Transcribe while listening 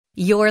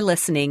You're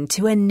listening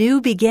to A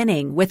New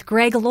Beginning with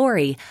Greg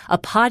Laurie, a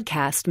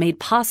podcast made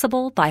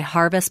possible by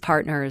Harvest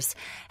Partners,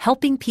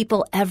 helping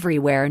people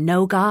everywhere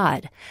know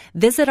God.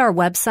 Visit our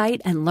website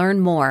and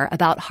learn more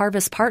about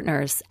Harvest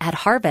Partners at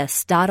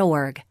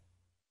harvest.org.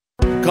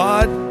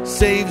 God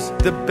saves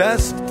the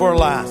best for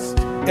last.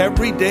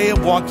 Every day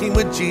of walking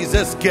with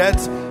Jesus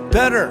gets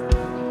better,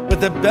 but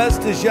the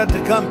best is yet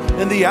to come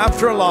in the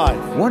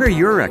afterlife. What are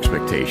your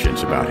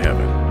expectations about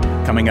heaven?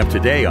 Coming up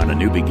today on A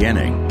New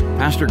Beginning,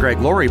 Pastor Greg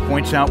Laurie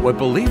points out what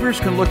believers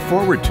can look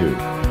forward to.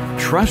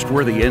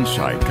 Trustworthy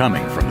insight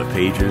coming from the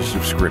pages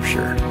of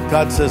Scripture.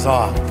 God says,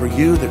 for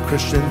you, the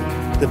Christian,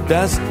 the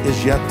best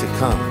is yet to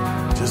come.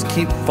 Just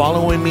keep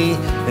following me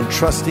and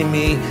trusting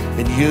me,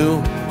 and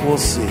you will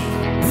see.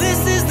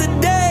 This is the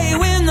day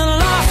when the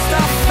lost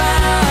are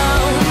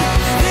found.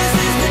 This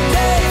is the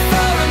day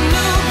for a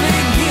new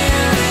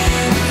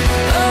beginning.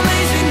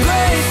 Amazing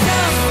grace,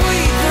 how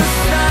sweet the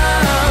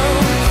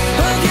sound.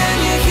 Again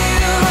you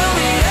hear all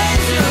the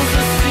angels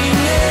are singing.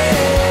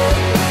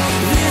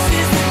 This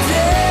is the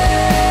day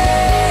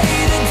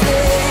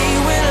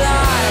when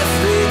life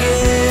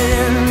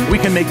begins. We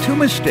can make two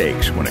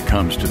mistakes when it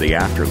comes to the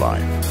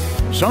afterlife.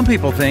 Some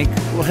people think,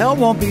 well, hell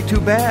won't be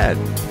too bad.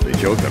 They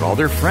joke that all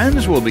their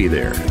friends will be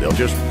there. They'll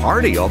just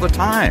party all the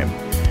time.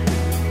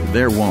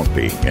 There won't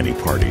be any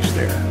parties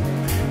there.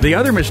 The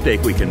other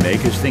mistake we can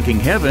make is thinking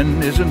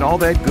heaven isn't all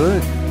that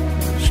good,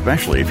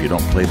 especially if you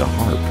don't play the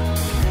harp.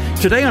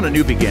 Today on A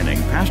New Beginning,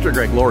 Pastor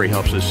Greg Laurie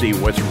helps us see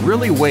what's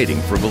really waiting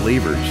for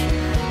believers.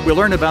 We'll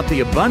learn about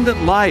the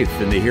abundant life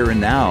in the here and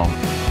now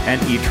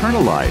and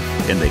eternal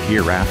life in the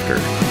hereafter.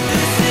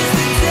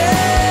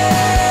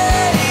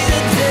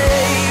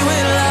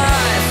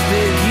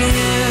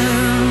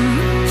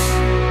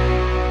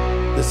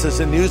 This is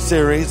a new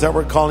series that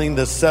we're calling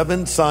The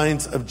 7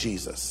 Signs of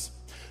Jesus.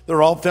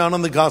 They're all found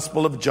in the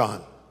Gospel of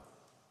John.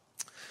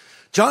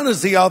 John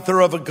is the author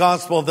of a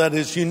gospel that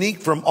is unique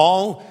from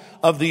all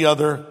of the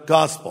other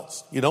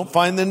gospels. You don't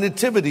find the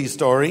nativity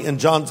story in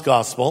John's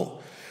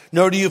gospel,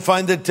 nor do you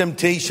find the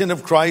temptation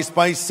of Christ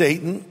by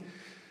Satan,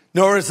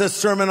 nor is the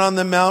Sermon on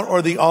the Mount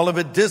or the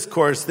Olivet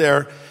Discourse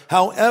there.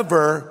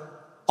 However,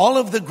 all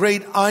of the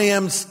great I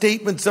am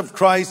statements of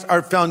Christ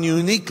are found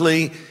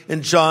uniquely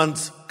in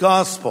John's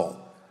gospel,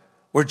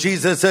 where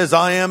Jesus says,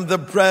 I am the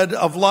bread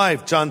of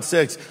life, John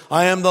 6.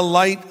 I am the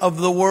light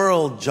of the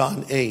world,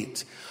 John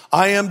 8.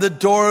 I am the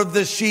door of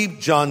the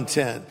sheep, John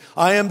 10.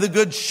 I am the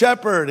good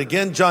shepherd,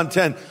 again, John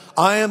 10.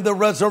 I am the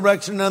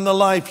resurrection and the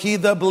life. He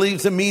that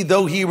believes in me,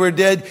 though he were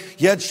dead,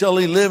 yet shall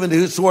he live. And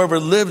whosoever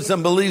lives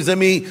and believes in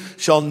me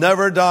shall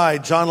never die,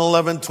 John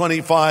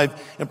 11:25.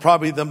 And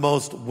probably the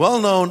most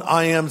well-known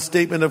I am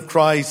statement of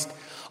Christ.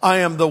 I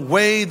am the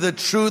way, the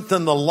truth,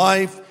 and the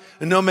life.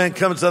 And no man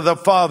comes to the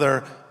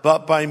Father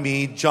but by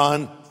me,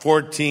 John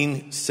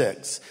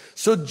 14:6.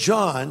 So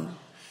John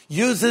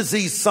uses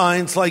these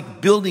signs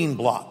like building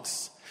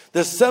blocks.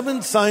 The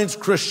 7 signs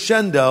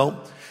crescendo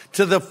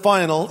to the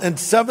final and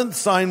 7th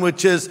sign,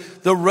 which is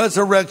the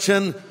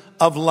resurrection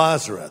of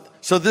Lazarus.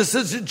 So this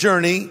is a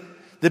journey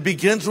that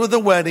begins with a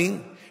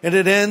wedding and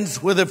it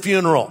ends with a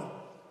funeral.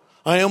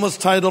 I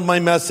almost titled my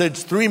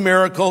message, 3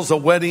 Miracles, a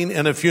Wedding,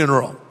 and a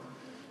Funeral.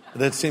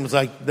 That seems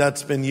like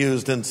that's been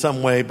used in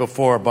some way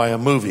before by a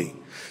movie.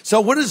 So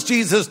what is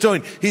Jesus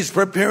doing? He's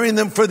preparing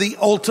them for the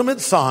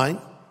ultimate sign.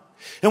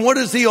 And what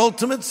is the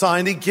ultimate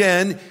sign?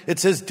 Again,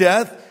 it's his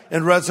death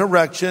and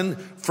resurrection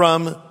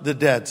from the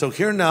dead. So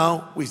here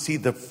now we see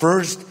the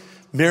first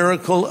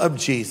miracle of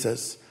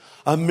Jesus,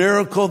 a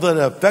miracle that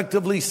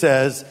effectively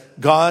says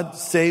God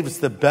saves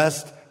the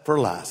best for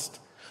last.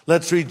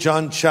 Let's read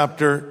John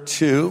chapter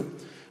 2.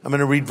 I'm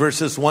going to read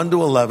verses 1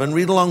 to 11.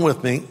 Read along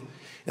with me.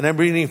 And I'm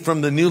reading from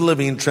the New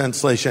Living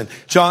Translation.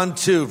 John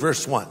 2,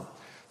 verse 1.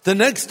 The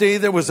next day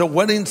there was a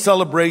wedding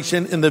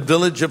celebration in the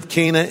village of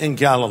Cana in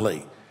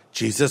Galilee.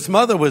 Jesus'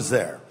 mother was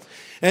there.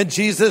 And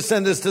Jesus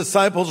and his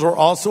disciples were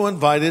also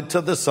invited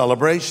to the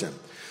celebration.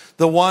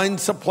 The wine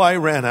supply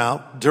ran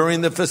out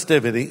during the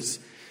festivities.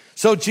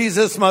 So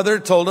Jesus' mother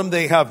told him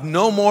they have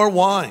no more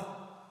wine.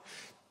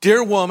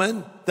 Dear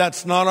woman,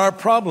 that's not our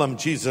problem,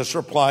 Jesus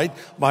replied.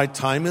 My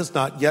time has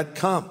not yet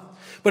come.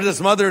 But his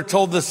mother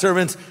told the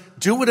servants,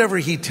 do whatever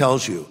he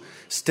tells you.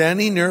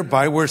 Standing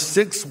nearby were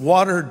 6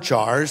 water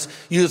jars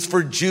used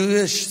for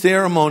Jewish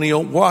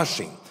ceremonial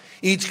washing.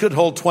 Each could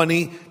hold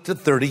 20 to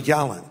 30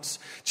 gallons.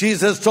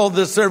 Jesus told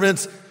the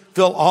servants,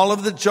 fill all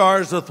of the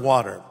jars with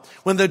water.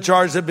 When the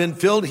jars had been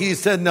filled, he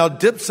said, now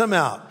dip some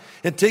out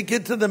and take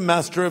it to the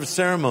master of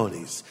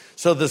ceremonies.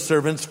 So the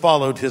servants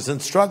followed his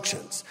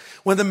instructions.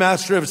 When the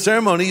master of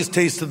ceremonies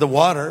tasted the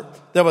water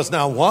that was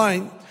now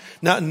wine,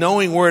 not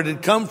knowing where it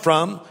had come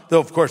from, though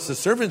of course the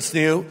servants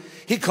knew,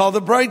 he called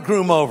the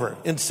bridegroom over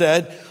and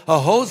said, a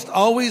host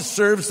always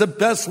serves the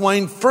best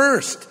wine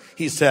first,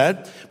 he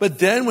said. But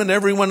then when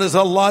everyone has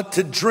a lot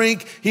to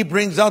drink, he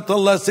brings out the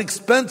less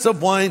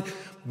expensive wine.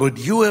 But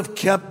you have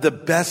kept the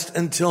best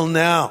until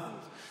now.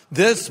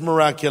 This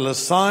miraculous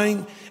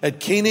sign at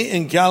Cana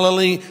in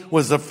Galilee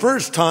was the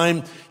first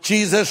time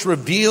Jesus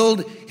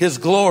revealed his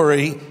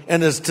glory,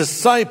 and his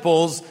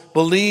disciples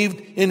believed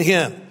in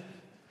him.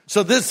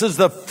 So this is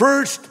the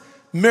first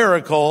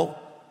miracle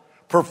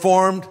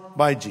performed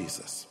by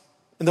Jesus.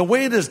 And the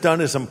way it is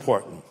done is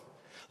important.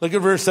 Look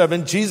at verse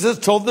 7. Jesus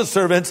told the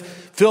servants,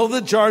 fill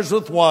the jars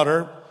with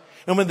water.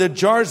 And when the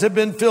jars had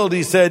been filled,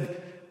 he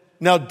said,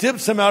 now dip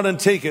some out and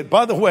take it.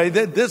 By the way,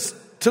 this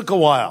took a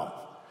while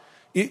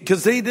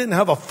because they didn't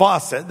have a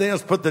faucet. They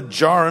just put the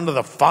jar into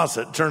the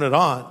faucet, turn it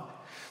on.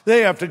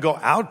 They have to go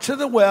out to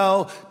the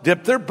well,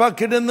 dip their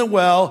bucket in the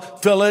well,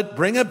 fill it,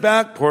 bring it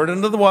back, pour it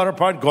into the water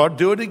pot, go out,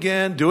 do it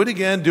again, do it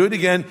again, do it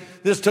again.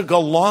 This took a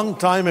long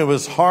time. It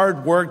was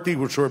hard work.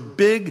 These were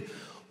big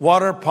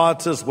water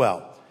pots as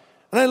well.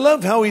 And I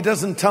love how he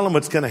doesn't tell them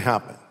what's going to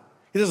happen.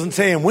 He doesn't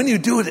say, and when you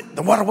do it,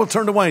 the water will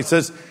turn to wine. He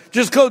says,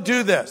 just go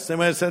do this.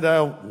 And I said,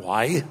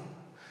 why?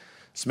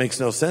 This makes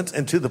no sense.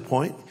 And to the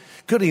point,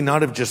 could he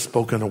not have just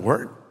spoken a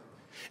word?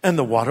 And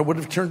the water would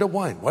have turned to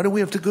wine. Why do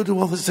we have to go do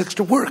all this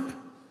extra work?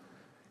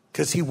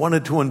 Because he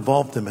wanted to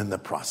involve them in the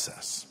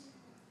process.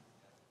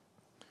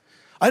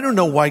 I don't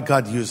know why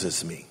God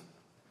uses me.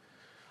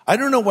 I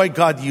don't know why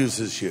God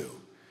uses you.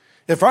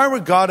 If I were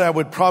God, I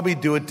would probably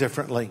do it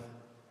differently.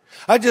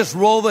 I just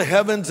roll the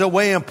heavens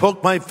away and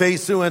poke my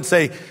face through and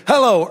say,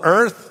 hello,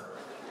 earth.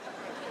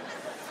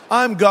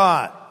 I'm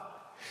God.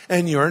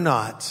 And you're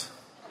not.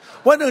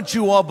 Why don't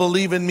you all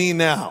believe in me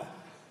now?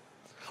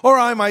 Or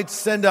I might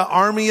send an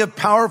army of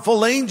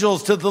powerful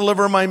angels to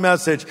deliver my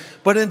message.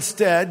 But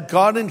instead,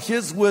 God in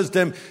his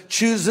wisdom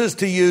chooses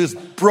to use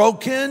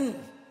broken,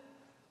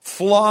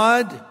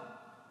 flawed,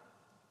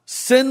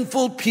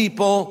 sinful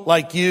people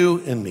like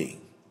you and me.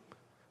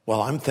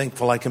 Well, I'm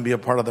thankful I can be a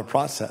part of the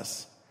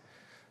process.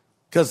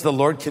 Because the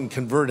Lord can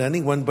convert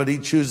anyone, but he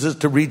chooses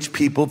to reach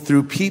people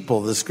through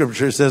people. The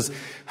scripture says,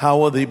 how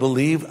will they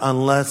believe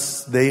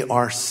unless they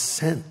are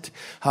sent?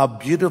 How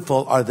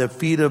beautiful are the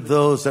feet of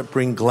those that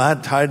bring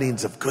glad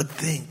tidings of good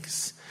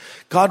things.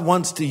 God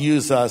wants to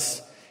use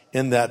us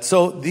in that.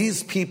 So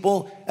these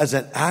people, as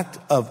an act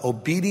of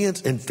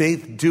obedience and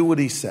faith, do what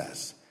he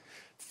says.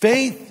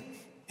 Faith,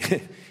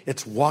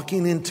 it's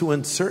walking into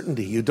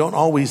uncertainty. You don't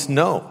always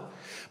know.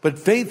 But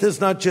faith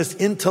is not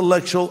just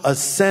intellectual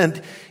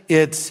assent,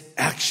 it's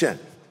action.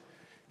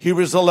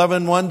 Hebrews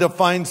 11:1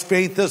 defines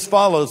faith as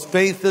follows.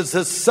 Faith is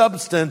the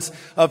substance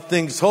of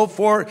things hoped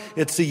for.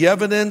 It's the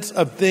evidence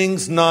of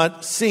things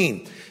not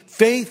seen.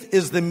 Faith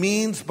is the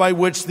means by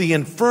which the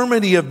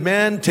infirmity of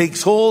man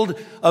takes hold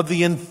of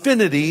the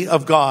infinity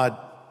of God.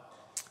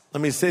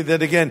 Let me say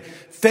that again.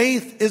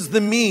 Faith is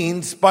the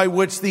means by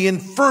which the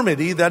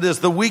infirmity, that is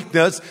the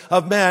weakness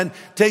of man,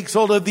 takes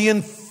hold of the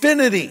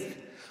infinity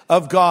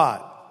of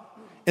God.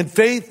 And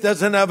faith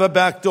doesn't have a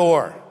back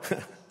door.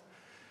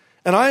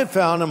 And I have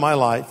found in my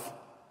life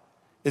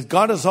is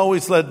God has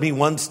always led me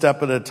one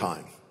step at a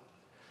time.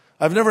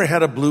 I've never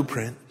had a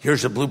blueprint.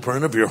 Here's a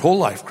blueprint of your whole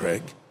life,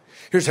 Craig.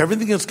 Here's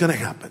everything that's going to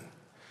happen.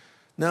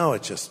 No,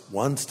 it's just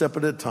one step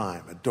at a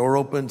time. A door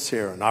opens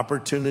here, an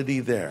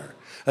opportunity there,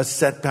 a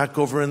setback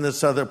over in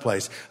this other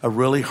place, a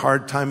really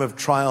hard time of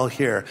trial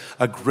here,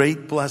 a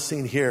great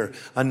blessing here,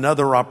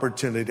 another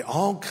opportunity,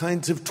 all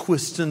kinds of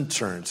twists and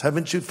turns.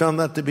 Haven't you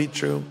found that to be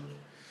true?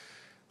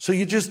 So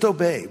you just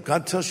obey.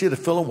 God tells you to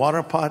fill a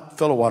water pot,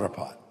 fill a water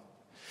pot.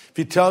 If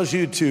he tells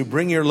you to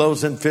bring your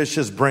loaves and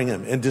fishes, bring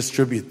them and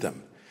distribute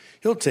them.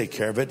 He'll take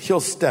care of it. He'll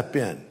step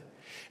in.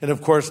 And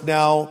of course,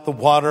 now the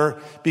water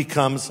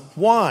becomes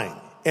wine.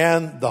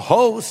 And the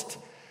host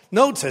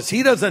notes this.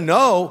 He doesn't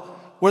know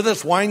where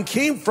this wine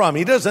came from.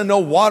 He doesn't know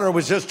water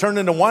was just turned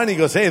into wine. He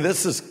goes, hey,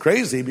 this is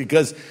crazy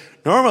because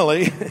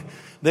normally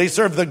they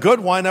serve the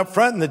good wine up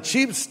front and the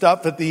cheap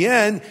stuff at the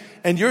end.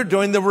 And you're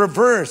doing the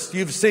reverse.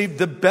 You've saved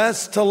the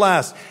best to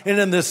last.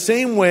 And in the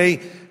same way,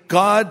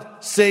 God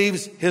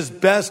saves his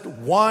best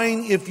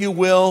wine, if you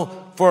will,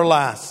 for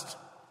last.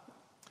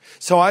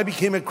 So I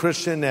became a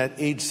Christian at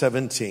age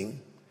 17.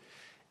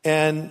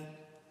 And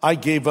I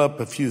gave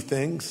up a few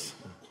things.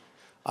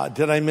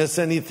 Did I miss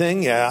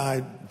anything? Yeah,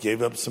 I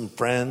gave up some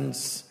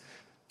friends,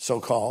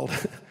 so-called.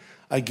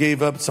 I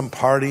gave up some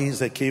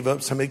parties. I gave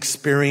up some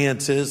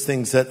experiences,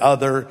 things that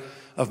other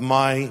of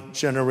my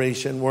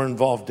generation were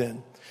involved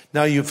in.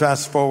 Now you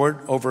fast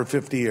forward over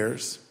 50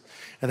 years,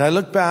 and I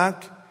look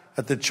back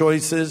at the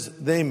choices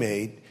they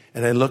made,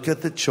 and I look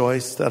at the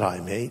choice that I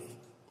made,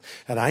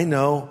 and I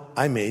know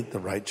I made the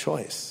right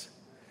choice.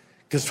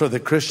 Because for the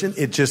Christian,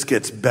 it just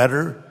gets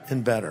better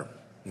and better,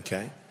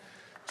 okay?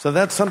 So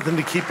that's something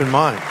to keep in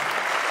mind.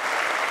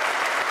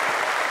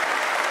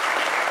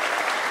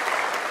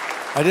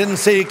 I didn't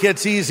say it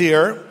gets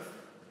easier,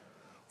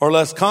 or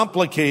less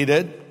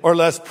complicated, or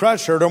less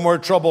pressured, or more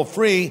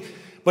trouble-free,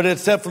 but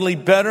it's definitely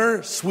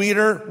better,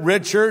 sweeter,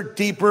 richer,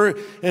 deeper,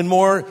 and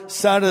more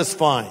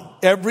satisfying.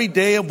 Every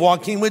day of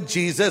walking with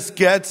Jesus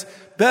gets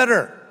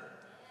better.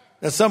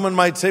 Now someone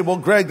might say, well,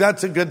 Greg,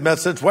 that's a good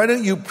message. Why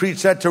don't you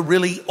preach that to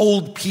really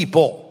old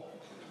people?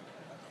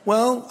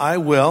 Well, I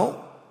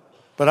will,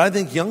 but I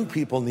think young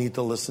people need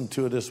to listen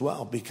to it as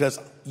well, because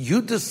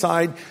you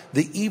decide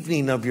the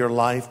evening of your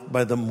life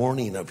by the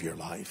morning of your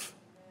life.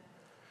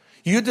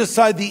 You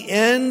decide the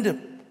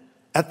end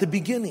at the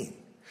beginning.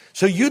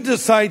 So you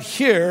decide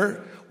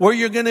here where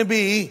you're going to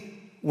be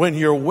when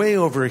you're way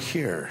over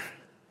here.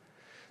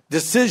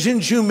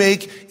 Decisions you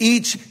make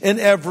each and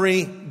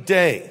every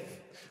day.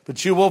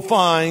 But you will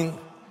find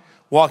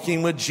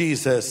walking with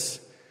Jesus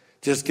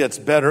just gets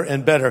better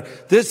and better.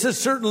 This is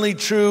certainly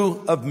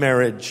true of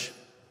marriage.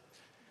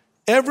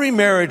 Every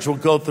marriage will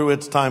go through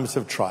its times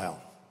of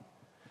trial.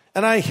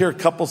 And I hear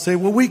couples say,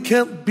 well, we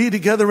can't be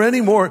together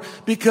anymore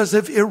because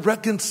of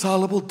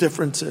irreconcilable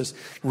differences.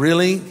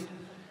 Really?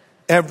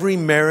 Every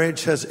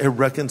marriage has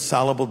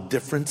irreconcilable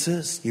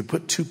differences. You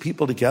put two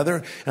people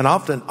together and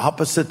often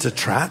opposites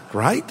attract,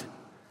 right?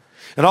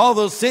 And all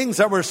those things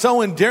that were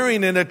so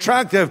endearing and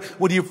attractive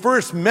when you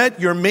first met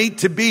your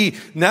mate-to-be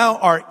now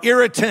are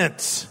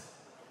irritants.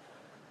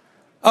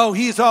 Oh,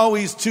 he's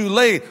always too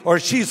late, or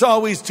she's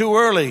always too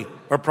early,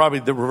 or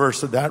probably the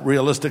reverse of that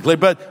realistically,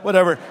 but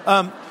whatever.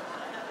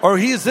 Or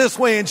he's this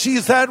way and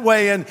she's that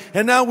way, and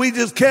now we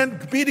just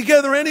can't be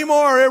together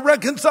anymore.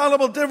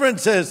 Irreconcilable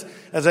differences.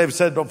 As I've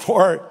said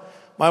before,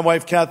 my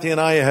wife Kathy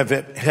and I have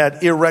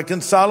had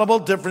irreconcilable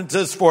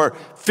differences for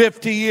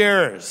 50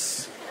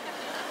 years.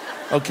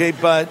 Okay,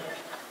 but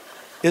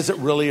is it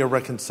really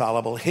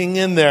irreconcilable? Hang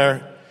in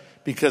there,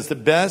 because the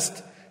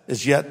best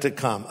is yet to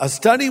come. A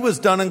study was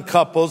done on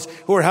couples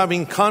who were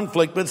having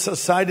conflict but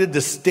decided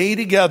to stay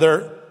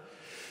together.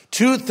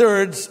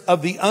 2/3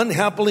 of the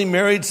unhappily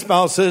married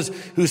spouses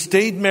who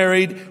stayed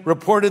married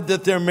reported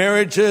that their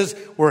marriages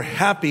were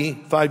happy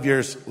 5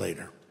 years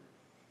later.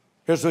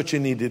 Here's what you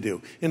need to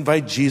do.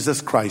 Invite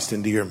Jesus Christ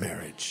into your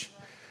marriage.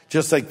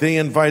 Just like they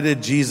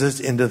invited Jesus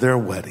into their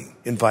wedding.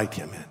 Invite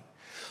him in.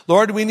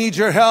 Lord, we need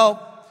your help.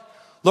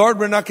 Lord,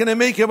 we're not going to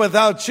make it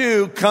without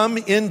you. Come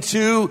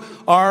into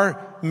our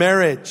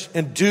marriage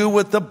and do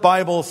what the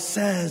Bible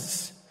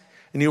says.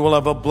 And you will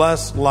have a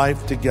blessed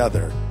life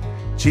together.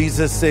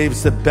 Jesus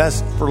saves the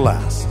best for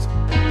last.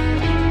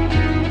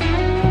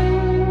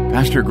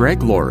 Pastor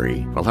Greg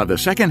Laurie will have the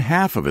second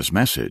half of his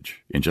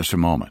message in just a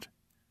moment.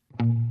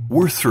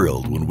 We're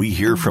thrilled when we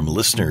hear from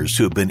listeners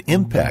who have been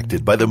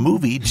impacted by the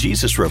movie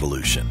Jesus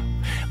Revolution.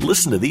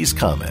 Listen to these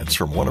comments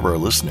from one of our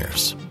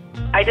listeners.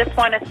 I just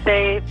want to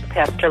say,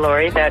 Pastor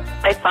Laurie, that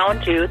I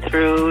found you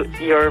through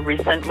your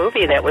recent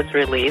movie that was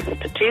released,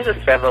 Jesus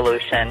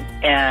Revolution,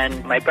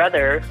 and my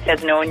brother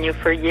has known you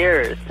for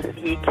years.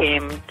 He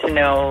came to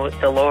know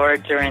the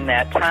Lord during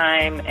that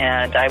time,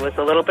 and I was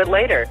a little bit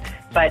later.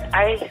 But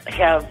I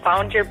have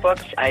found your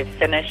books. I've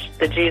finished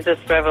the Jesus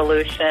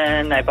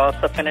Revolution. I've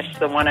also finished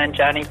the one on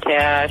Johnny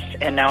Cash,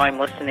 and now I'm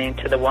listening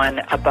to the one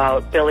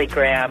about Billy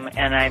Graham,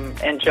 and I'm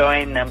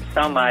enjoying them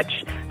so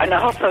much. I'm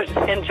also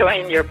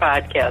enjoying your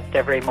podcast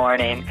every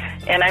morning,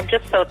 and I'm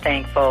just so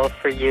thankful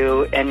for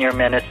you and your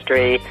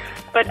ministry.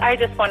 But I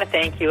just want to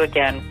thank you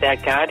again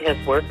that God has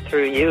worked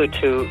through you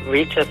to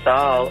reach us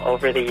all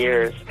over the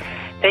years.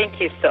 Thank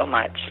you so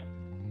much.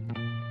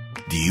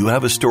 Do you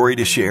have a story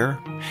to share?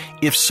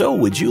 If so,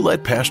 would you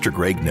let Pastor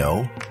Greg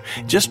know?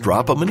 Just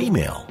drop him an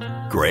email,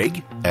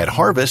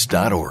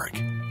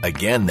 greg@harvest.org.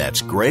 Again,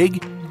 that's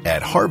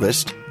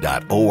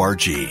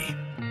greg@harvest.org.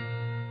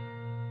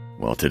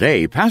 Well,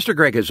 today, Pastor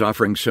Greg is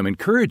offering some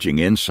encouraging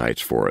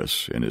insights for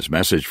us in his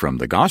message from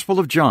the Gospel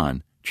of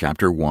John,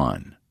 chapter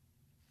 1.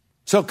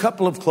 So a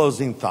couple of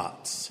closing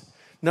thoughts.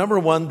 Number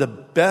one, the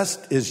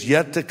best is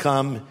yet to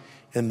come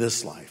in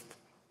this life.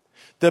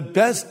 The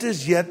best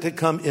is yet to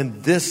come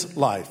in this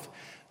life.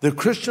 The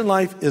Christian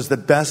life is the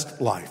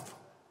best life.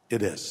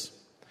 It is.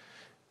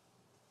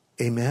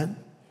 Amen?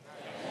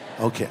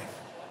 Okay.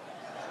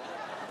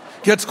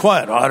 Gets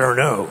quiet. I don't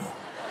know.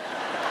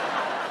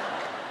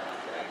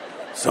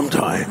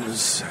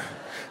 Sometimes.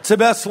 It's the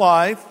best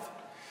life.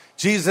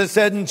 Jesus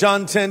said in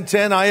John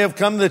 10:10, I have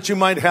come that you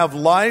might have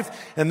life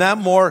and that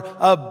more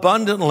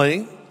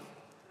abundantly.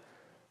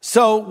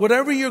 So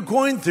whatever you're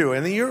going through,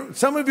 and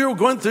some of you are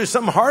going through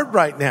something hard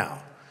right now.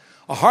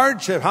 A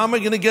hardship. How am I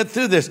going to get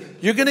through this?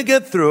 You're going to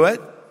get through it.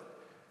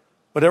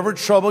 Whatever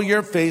trouble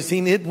you're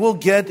facing, it will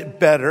get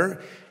better.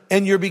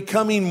 And you're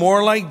becoming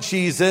more like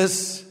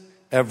Jesus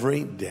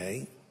every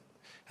day.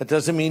 That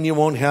doesn't mean you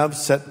won't have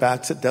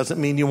setbacks. It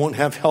doesn't mean you won't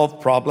have health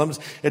problems.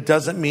 It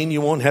doesn't mean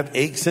you won't have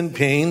aches and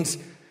pains.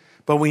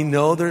 But we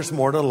know there's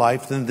more to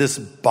life than this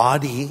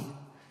body.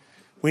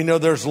 We know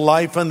there's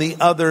life on the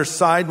other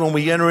side when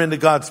we enter into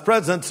God's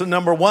presence. So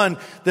number one,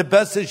 the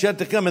best is yet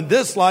to come in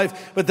this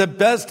life, but the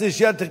best is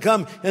yet to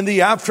come in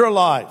the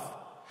afterlife.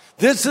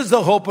 This is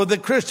the hope of the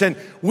Christian.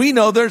 We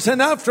know there's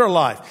an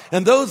afterlife.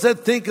 And those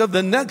that think of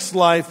the next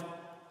life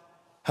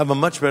have a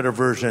much better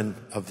version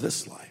of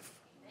this life.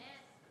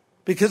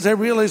 Because I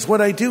realize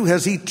what I do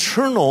has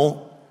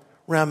eternal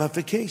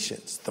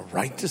ramifications. The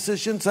right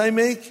decisions I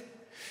make,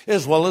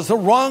 as well as the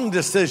wrong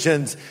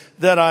decisions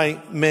that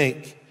I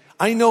make.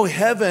 I know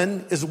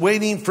heaven is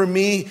waiting for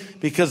me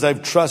because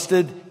I've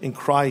trusted in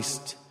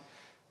Christ.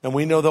 And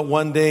we know that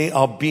one day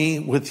I'll be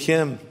with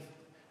him.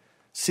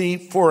 See,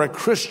 for a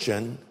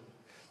Christian,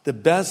 the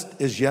best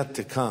is yet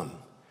to come.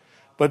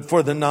 But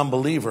for the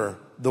non-believer,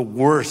 the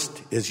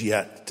worst is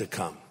yet to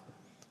come.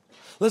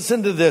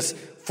 Listen to this.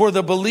 For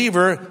the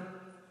believer,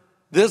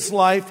 This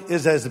life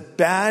is as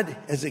bad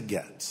as it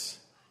gets.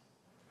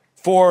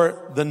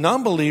 For the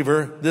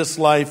non-believer, this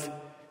life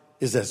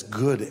is as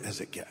good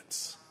as it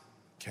gets.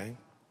 Okay?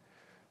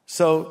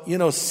 So,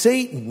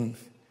 Satan,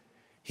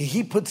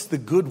 he puts the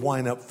good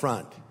wine up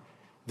front.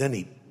 Then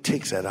he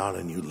takes that out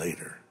on you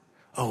later.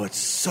 Oh, it's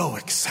so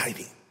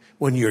exciting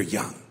when you're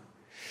young.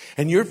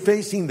 And you're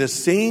facing the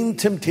same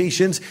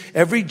temptations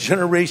every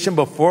generation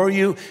before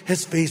you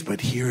has faced.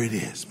 But here it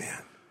is, man.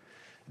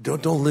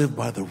 Don't live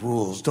by the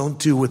rules. Don't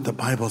do what the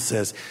Bible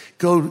says.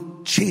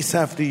 Go chase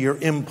after your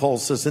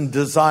impulses and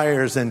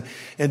desires and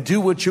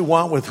do what you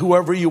want with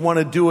whoever you want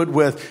to do it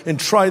with, and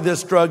try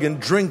this drug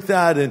and drink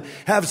that and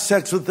have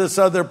sex with this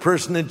other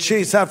person and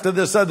chase after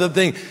this other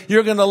thing.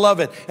 You're going to love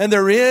it. And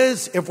there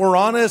is, if we're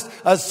honest,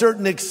 a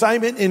certain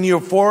excitement and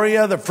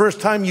euphoria the first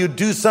time you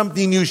do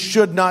something you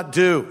should not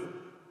do.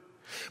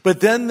 But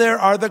then there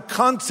are the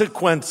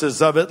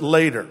consequences of it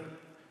later.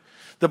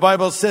 The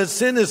Bible says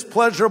sin is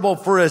pleasurable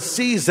for a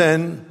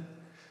season,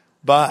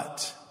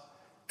 but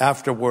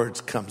afterwards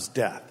comes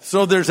death.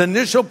 So there's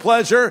initial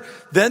pleasure,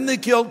 then the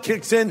guilt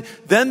kicks in,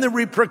 then the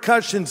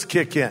repercussions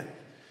kick in.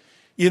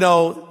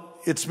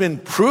 It's been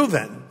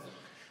proven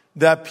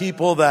that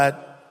people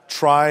that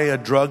try a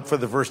drug for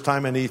the first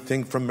time,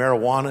 anything from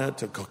marijuana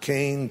to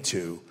cocaine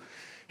to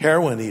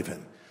heroin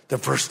even, the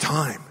first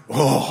time,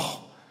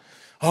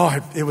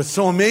 it was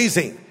so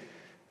amazing.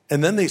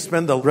 And then they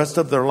spend the rest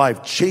of their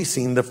life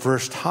chasing the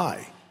first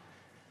high.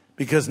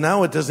 Because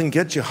now it doesn't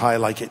get you high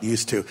like it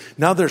used to.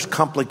 Now there's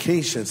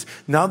complications.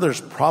 Now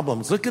there's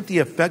problems. Look at the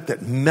effect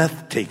that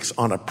meth takes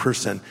on a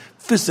person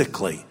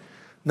physically,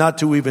 not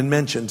to even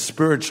mention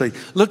spiritually.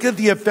 Look at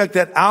the effect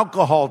that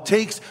alcohol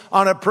takes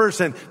on a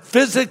person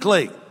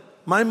physically.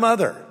 My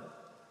mother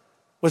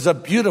was a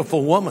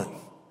beautiful woman.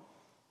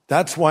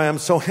 That's why I'm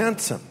so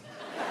handsome.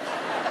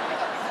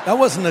 That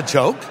wasn't a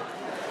joke.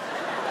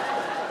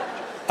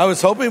 I was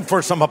hoping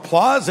for some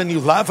applause and you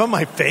laugh on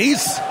my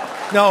face?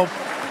 No.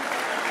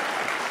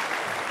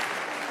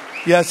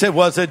 Yes, it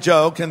was a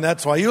joke and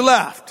that's why you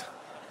laughed.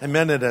 I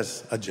meant it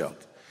as a joke.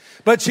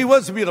 But she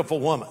was a beautiful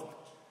woman.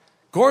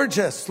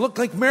 Gorgeous. Looked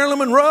like Marilyn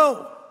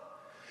Monroe.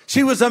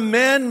 She was a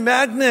man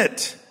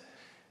magnet.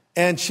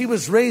 And she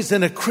was raised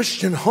in a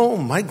Christian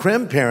home. My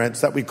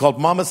grandparents that we called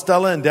Mama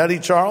Stella and Daddy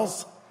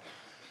Charles,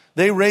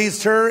 they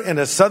raised her in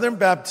a Southern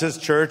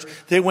Baptist church.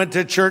 They went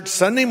to church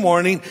Sunday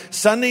morning,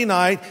 Sunday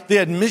night. They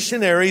had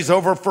missionaries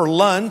over for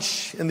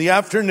lunch in the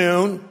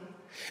afternoon.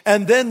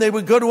 And then they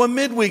would go to a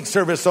midweek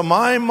service. So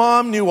my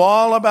mom knew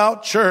all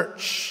about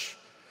church.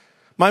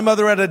 My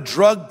mother had a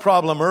drug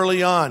problem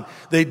early on.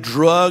 They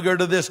drug her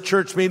to this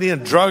church meeting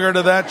and drug her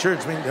to that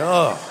church meeting.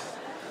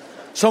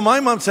 So my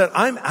mom said,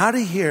 I'm out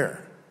of here.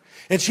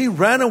 And she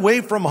ran away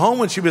from home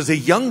when she was a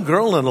young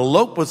girl and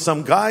eloped with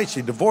some guy.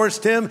 She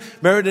divorced him,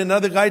 married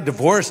another guy,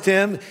 divorced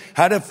him,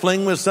 had a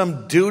fling with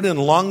some dude in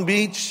Long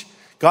Beach,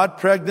 got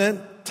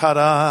pregnant.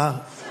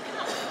 Ta-da.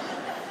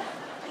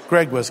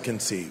 Greg was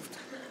conceived.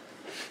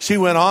 She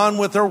went on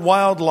with her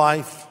wild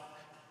life,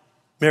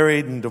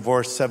 married and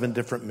divorced 7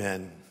 different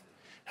men,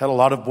 had a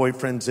lot of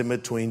boyfriends in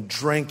between,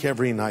 drank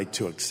every night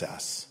to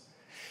excess.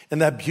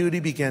 And that beauty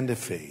began to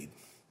fade.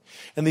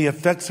 And the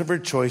effects of her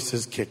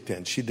choices kicked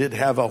in. She did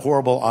have a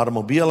horrible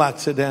automobile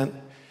accident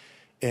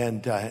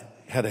and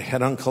had a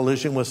head-on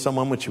collision with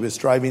someone when she was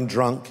driving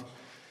drunk.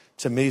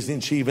 It's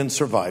amazing she even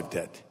survived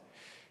it.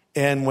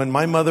 And when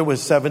my mother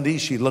was 70,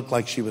 she looked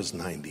like she was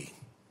 90.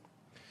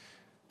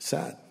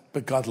 Sad.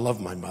 But God loved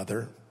my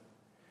mother.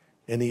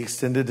 And he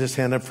extended his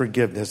hand of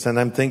forgiveness. And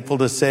I'm thankful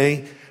to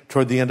say,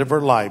 toward the end of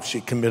her life, she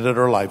committed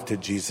her life to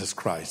Jesus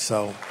Christ.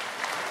 So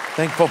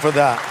thankful for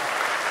that.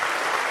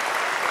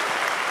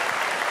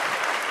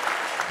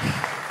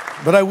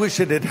 But I wish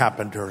it had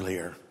happened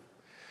earlier.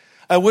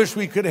 I wish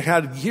we could have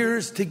had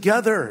years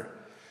together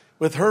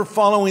with her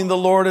following the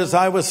Lord as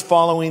I was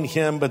following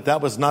him, but that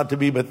was not to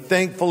be. But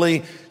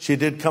thankfully, she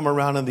did come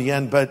around in the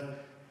end.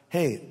 But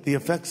hey, the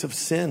effects of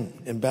sin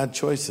and bad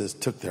choices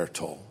took their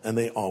toll, and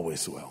they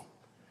always will.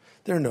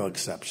 There are no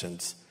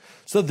exceptions.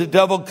 So the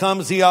devil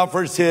comes, he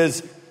offers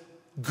his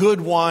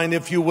good wine,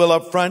 if you will,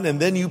 up front,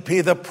 and then you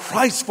pay the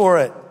price for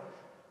it.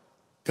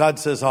 God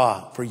says,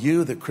 for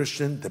you, the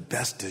Christian, the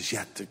best is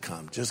yet to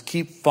come. Just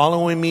keep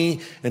following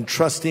me and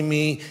trusting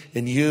me,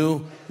 and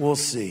you will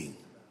see.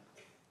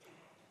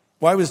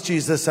 Why was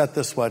Jesus at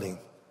this wedding?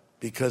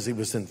 Because he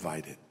was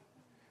invited.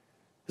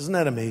 Isn't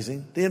that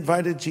amazing? They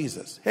invited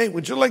Jesus. Hey,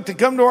 would you like to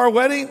come to our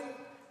wedding?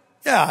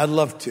 Yeah, I'd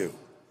love to.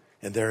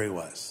 And there he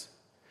was.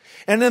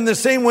 And in the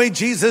same way,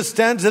 Jesus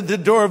stands at the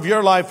door of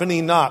your life and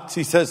he knocks.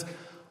 He says,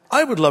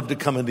 I would love to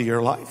come into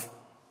your life.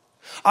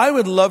 I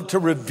would love to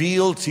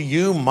reveal to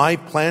you my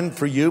plan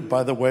for you,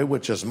 by the way,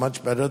 which is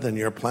much better than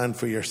your plan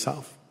for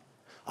yourself.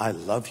 I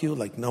love you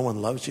like no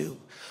one loves you.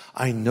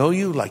 I know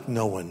you like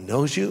no one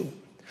knows you.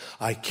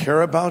 I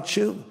care about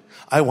you.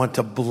 I want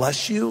to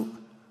bless you.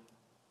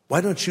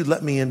 Why don't you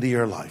let me into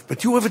your life?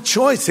 But you have a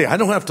choice here. I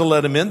don't have to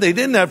let him in. They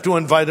didn't have to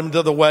invite him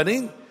to the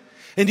wedding.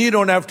 And you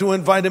don't have to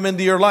invite him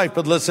into your life.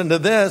 But listen to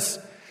this.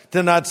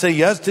 To not say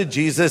yes to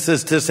Jesus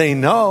is to say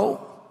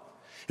no.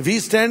 If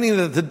he's standing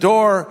at the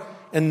door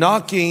and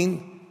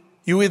knocking,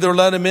 you either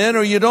let him in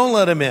or you don't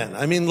let him in.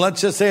 I mean, let's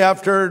just say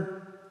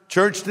after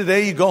church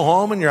today, you go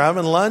home and you're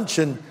having lunch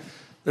and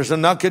there's a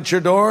knock at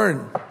your door.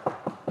 And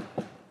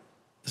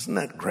isn't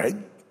that Greg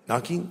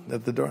knocking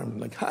at the door? I'm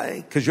like,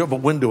 hi, because you have a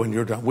window and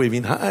you're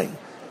waving hi.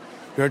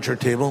 You're at your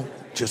table.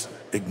 Just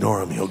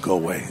ignore him. He'll go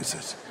away. He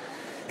says,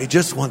 he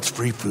just wants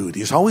free food.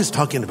 He's always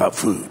talking about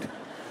food.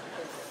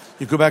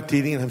 You go back to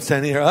eating and I'm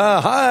standing here.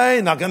 Hi,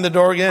 knock on the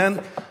door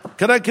again.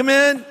 Can I come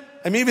in?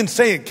 I'm even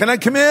saying, can I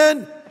come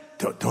in?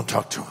 Don't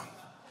talk to him.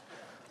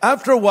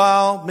 After a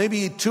while,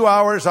 maybe 2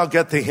 hours, I'll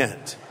get the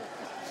hint.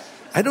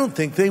 I don't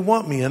think they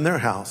want me in their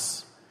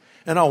house.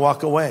 And I'll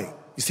walk away.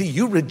 You see,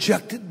 you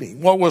rejected me.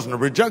 Well, it wasn't a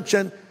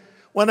rejection.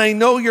 When I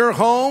know you're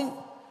home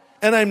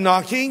and I'm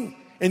knocking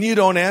and you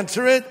don't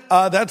answer it,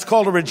 that's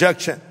called a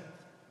rejection.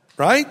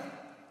 Right?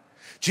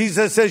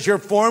 Jesus says, you're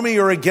for me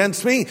or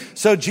against me.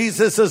 So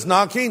Jesus is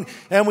knocking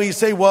and we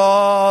say, well,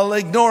 I'll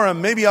ignore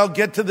him. Maybe I'll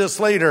get to this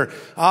later.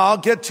 I'll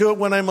get to it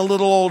when I'm a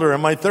little older, in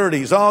my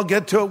 30s. I'll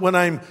get to it when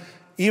I'm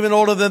even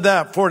older than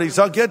that, 40s.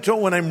 I'll get to it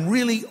when I'm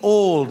really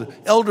old,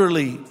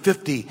 elderly,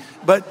 50.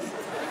 But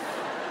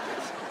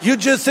you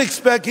just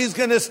expect he's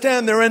going to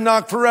stand there and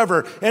knock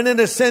forever. And in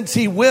a sense,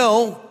 he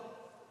will.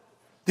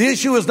 The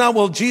issue is not,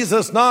 will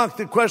Jesus knock?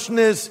 The question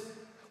is,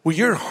 will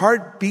your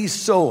heart be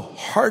so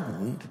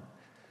hardened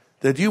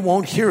that you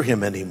won't hear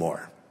him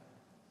anymore?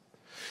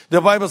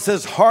 The Bible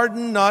says,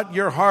 harden not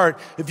your heart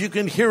if you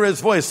can hear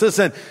his voice.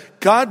 Listen,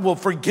 God will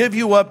forgive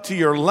you up to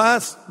your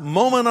last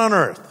moment on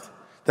earth.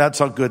 That's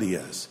how good he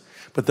is.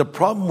 But the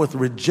problem with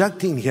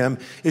rejecting him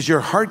is your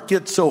heart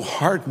gets so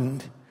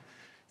hardened,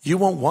 you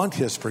won't want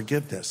his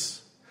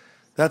forgiveness.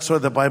 That's why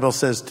the Bible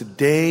says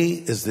today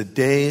is the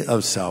day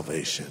of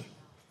salvation.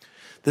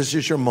 This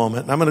is your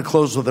moment. And I'm going to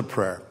close with a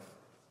prayer.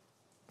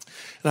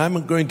 And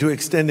I'm going to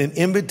extend an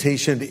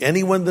invitation to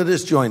anyone that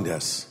has joined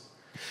us.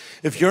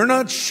 If you're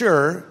not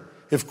sure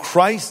if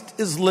Christ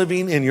is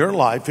living in your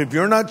life, if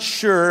you're not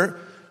sure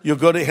you'll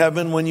go to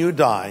heaven when you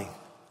die,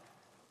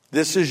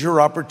 this is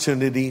your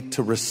opportunity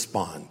to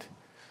respond.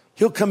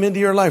 He'll come into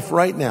your life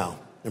right now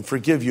and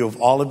forgive you of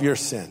all of your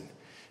sin.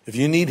 If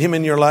you need him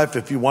in your life,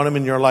 if you want him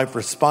in your life,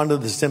 respond to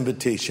this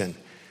invitation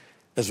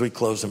as we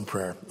close in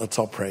prayer. Let's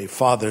all pray.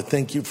 Father,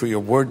 thank you for your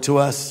word to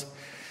us.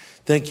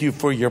 Thank you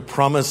for your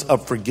promise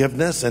of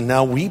forgiveness. And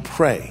now we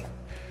pray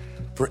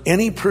for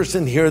any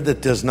person here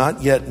that does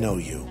not yet know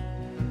you.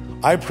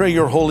 I pray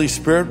your Holy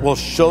Spirit will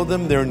show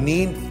them their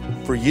need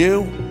for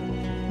you,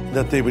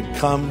 that they would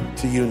come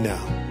to you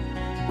now.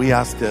 We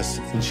ask this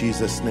in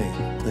Jesus' name.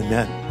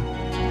 Amen.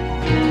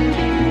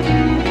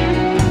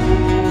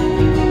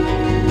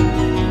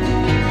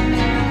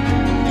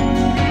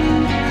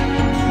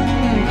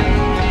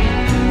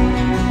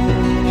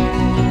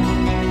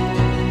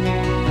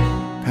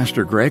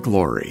 Pastor Greg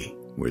Laurie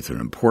with an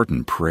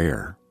important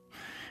prayer.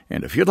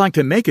 And if you'd like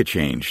to make a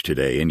change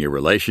today in your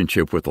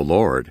relationship with the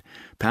Lord,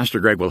 Pastor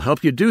Greg will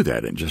help you do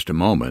that in just a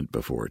moment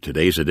before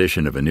today's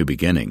edition of A New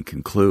Beginning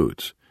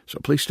concludes. So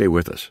please stay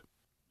with us.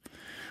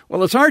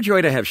 Well, it's our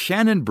joy to have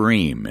Shannon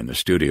Bream in the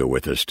studio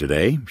with us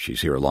today.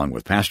 She's here along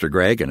with Pastor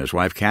Greg and his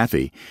wife,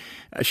 Kathy.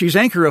 She's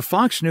anchor of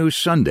Fox News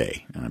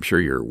Sunday, and I'm sure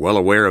you're well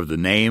aware of the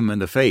name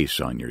and the face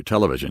on your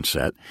television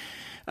set.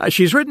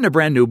 She's written a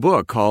brand new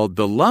book called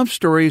The Love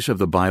Stories of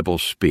the Bible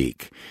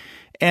Speak.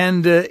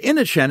 And in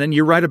it, Shannon,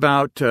 you write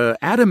about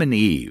Adam and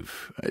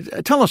Eve.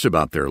 Tell us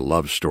about their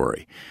love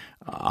story.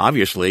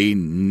 Obviously,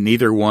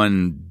 neither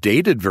one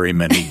dated very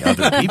many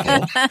other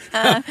people.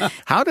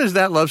 How does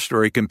that love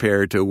story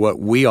compare to what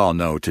we all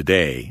know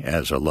today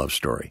as a love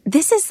story?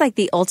 This is like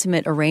the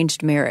ultimate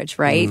arranged marriage,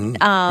 right?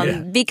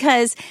 Mm-hmm.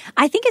 Because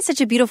I think it's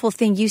such a beautiful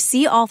thing. You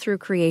see all through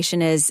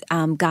creation as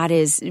God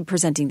is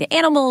presenting the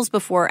animals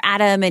before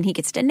Adam, and he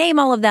gets to name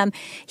all of them.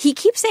 He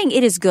keeps saying,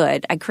 it is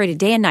good. I created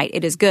day and night.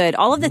 It is good.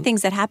 All of the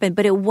things that happened,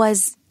 but it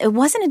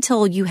wasn't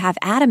until you have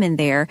Adam in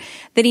there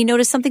that he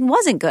noticed something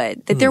wasn't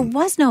good, that there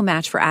was no match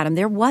for Adam.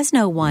 There was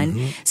no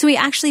one. So he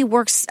actually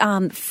works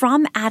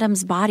from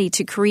Adam's body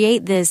to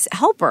create this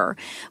helper.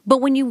 But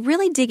when you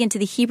really dig into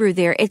the Hebrew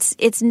there,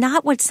 it's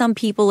not what some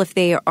people, if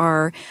they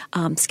are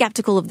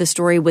skeptical of the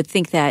story, would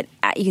think that,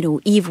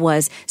 Eve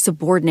was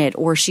subordinate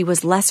or she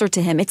was lesser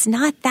to him. It's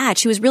not that.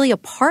 She was really a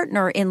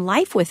partner in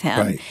life with him.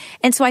 Right.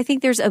 And so I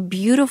think there's a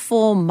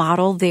beautiful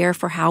model there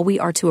for how we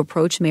are to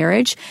approach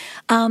marriage.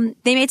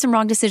 They made some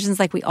wrong decisions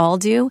like we all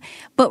do,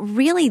 but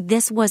really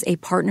this was a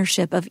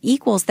partnership of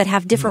equals that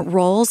have different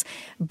roles,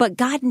 but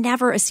God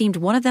never esteemed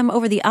one of them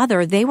over the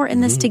other. They were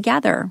in this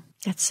together.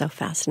 That's so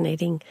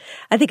fascinating.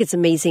 I think it's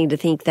amazing to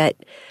think that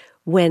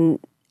when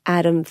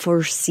Adam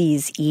first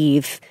sees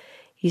Eve,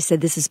 he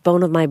said, this is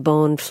bone of my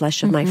bone,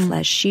 flesh of my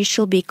flesh. She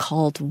shall be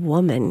called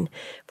woman,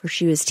 for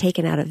she was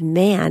taken out of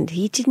man.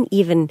 He couldn't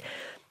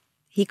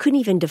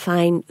even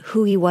define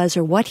who he was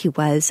or what he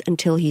was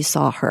until he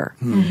saw her.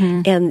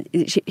 And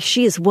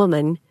she is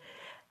woman.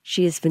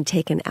 She has been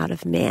taken out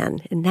of man.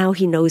 And now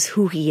he knows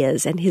who he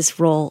is and his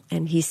role,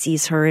 and he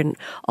sees her in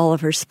all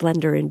of her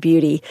splendor and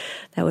beauty.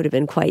 That would have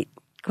been quite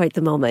quite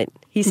the moment.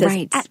 He says,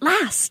 Right. at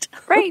last.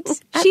 Right.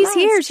 At She's last,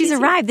 here. She's here.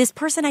 arrived. This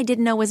person I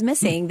didn't know was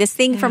missing. This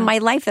thing from my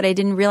life that I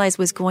didn't realize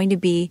was going to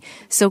be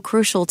so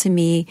crucial to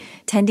me,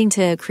 tending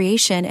to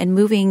creation and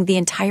moving the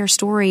entire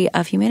story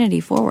of humanity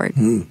forward.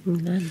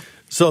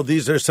 So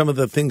these are some of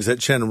the things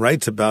that Shannon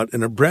writes about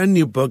in a brand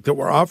new book that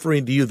we're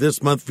offering to you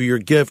this month for your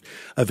gift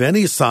of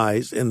any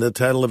size. And the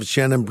title of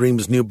Shannon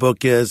Bream's new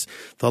book is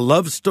The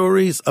Love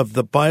Stories of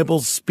the Bible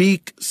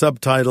Speak,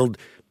 subtitled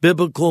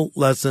Biblical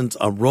Lessons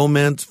of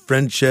Romance,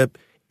 Friendship,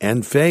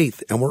 and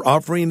Faith. And we're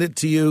offering it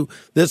to you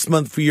this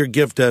month for your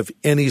gift of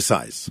any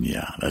size.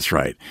 Yeah, that's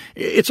right.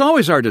 It's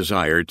always our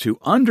desire to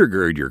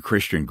undergird your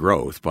Christian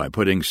growth by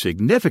putting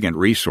significant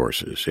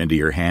resources into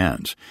your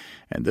hands.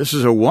 And this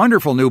is a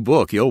wonderful new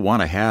book you'll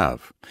want to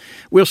have.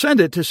 We'll send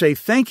it to say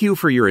thank you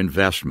for your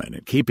investment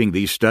in keeping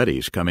these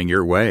studies coming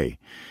your way.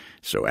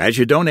 So as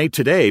you donate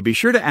today, be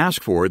sure to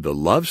ask for The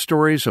Love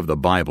Stories of the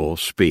Bible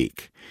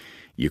Speak.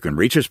 You can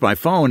reach us by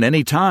phone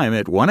anytime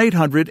at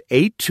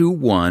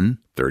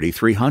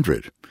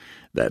 1-800-821-3300.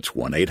 That's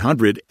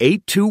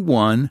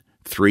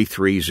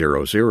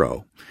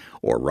 1-800-821-3300.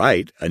 Or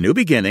write A New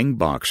Beginning,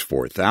 Box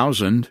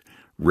 4000,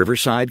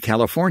 Riverside,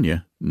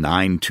 California,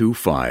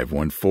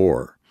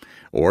 92514.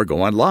 Or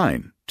go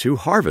online to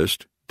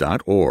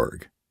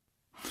harvest.org.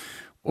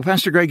 Well,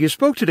 Pastor Greg, you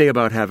spoke today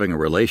about having a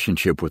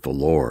relationship with the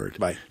Lord.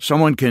 Right.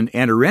 Someone can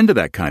enter into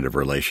that kind of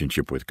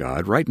relationship with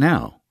God right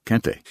now,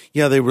 can't they?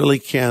 Yeah, they really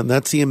can.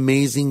 That's the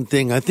amazing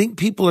thing. I think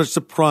people are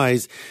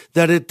surprised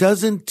that it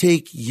doesn't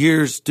take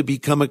years to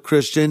become a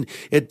Christian.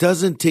 It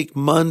doesn't take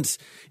months.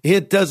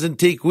 It doesn't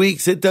take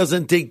weeks. It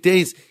doesn't take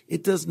days.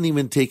 It doesn't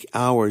even take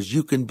hours.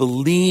 You can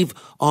believe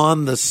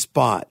on the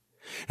spot.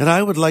 And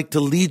I would like to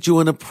lead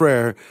you in a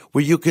prayer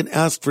where you can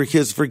ask for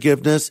His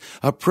forgiveness,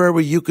 a prayer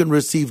where you can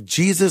receive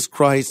Jesus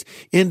Christ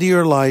into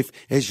your life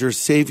as your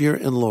Savior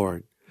and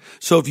Lord.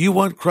 So if you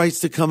want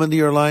Christ to come into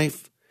your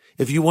life,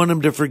 if you want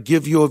Him to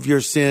forgive you of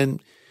your sin,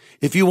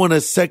 if you want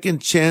a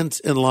second chance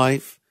in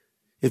life,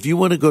 if you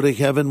want to go to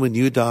heaven when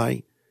you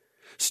die,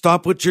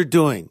 stop what you're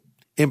doing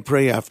and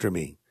pray after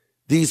me.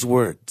 These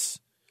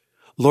words: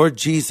 Lord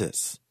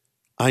Jesus,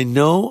 I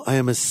know I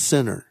am a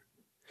sinner,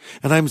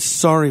 and I'm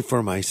sorry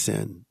for my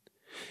sin,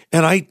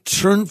 and I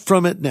turn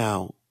from it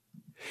now,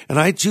 and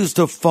I choose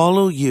to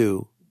follow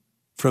you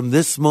from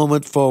this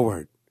moment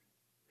forward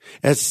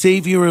as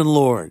Savior and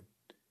Lord,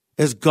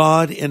 as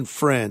God and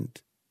friend.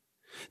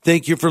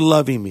 Thank you for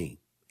loving me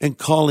and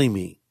calling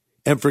me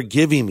and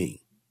forgiving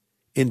me.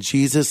 In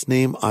Jesus'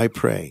 name I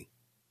pray.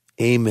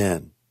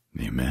 Amen.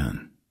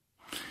 Amen.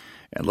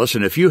 And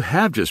listen, if you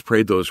have just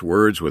prayed those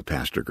words with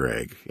Pastor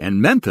Greg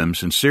and meant them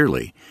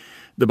sincerely,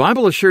 the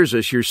Bible assures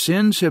us your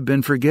sins have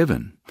been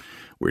forgiven.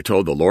 We're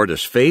told the Lord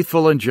is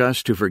faithful and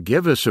just to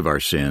forgive us of our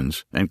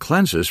sins and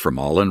cleanse us from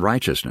all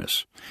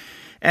unrighteousness.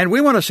 And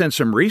we want to send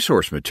some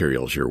resource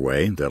materials your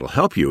way that'll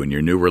help you in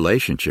your new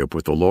relationship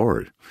with the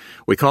Lord.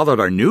 We call it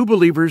our New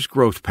Believers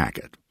Growth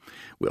Packet.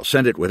 We'll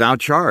send it without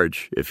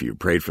charge if you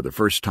prayed for the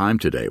first time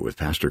today with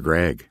Pastor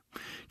Greg.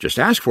 Just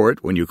ask for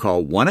it when you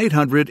call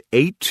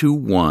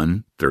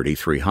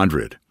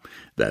 1-800-821-3300.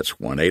 That's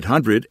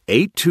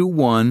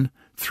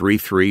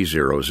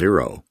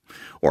 1-800-821-3300.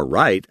 Or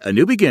write A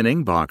New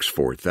Beginning, Box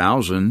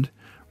 4000,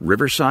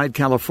 Riverside,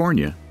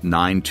 California,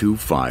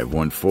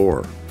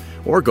 92514.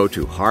 Or go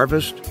to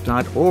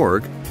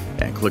harvest.org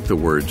and click the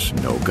words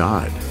Know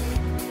God.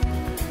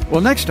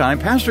 Well, next time,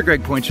 Pastor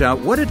Greg points out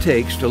what it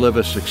takes to live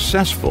a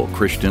successful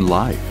Christian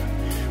life.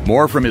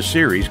 More from his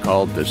series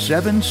called The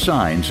 7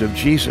 Signs of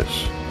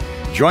Jesus.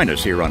 Join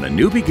us here on A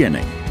New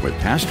Beginning with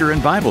pastor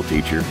and Bible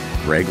teacher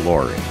Greg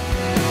Laurie.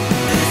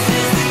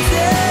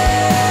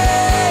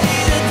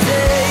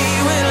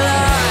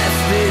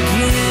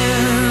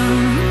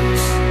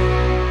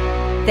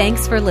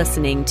 Thanks for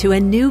listening to A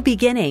New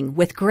Beginning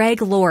with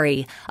Greg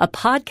Laurie, a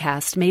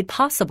podcast made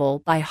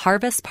possible by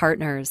Harvest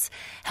Partners,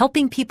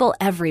 helping people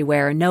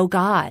everywhere know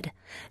God.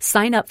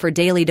 Sign up for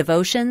daily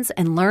devotions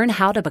and learn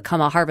how to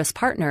become a Harvest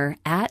Partner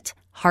at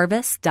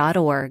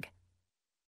harvest.org.